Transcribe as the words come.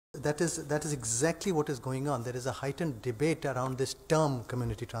is exactly what is going on. There is a heightened debate around this term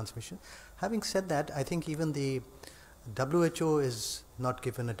community transmission. Having said that, I think even the WHO is not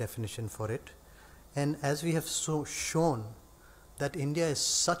given a definition for it, and as we have shown that India is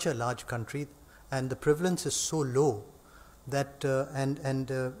such a large country and the prevalence is so low that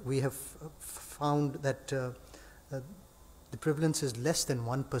we have found that the prevalence is less than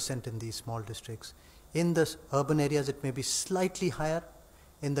 1% in these small districts. In the urban areas it may be slightly higher,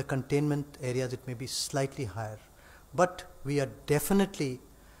 in the containment areas it may be slightly higher, but we are definitely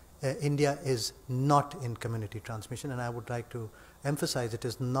India is not in community transmission, and I would like to emphasize it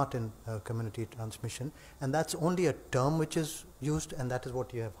is not in community transmission, and that's only a term which is used, and that is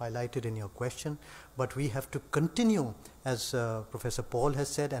what you have highlighted in your question. But we have to continue, as Professor Paul has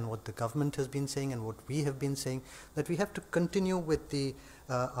said, and what the government has been saying, and what we have been saying, that we have to continue with the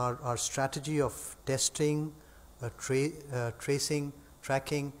our strategy of testing, tracing,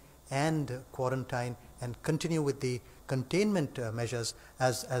 tracking, and quarantine, and continue with the containment measures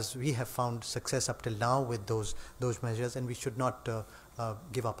as we have found success up till now with those measures, and we should not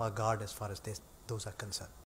give up our guard as far as those are concerned.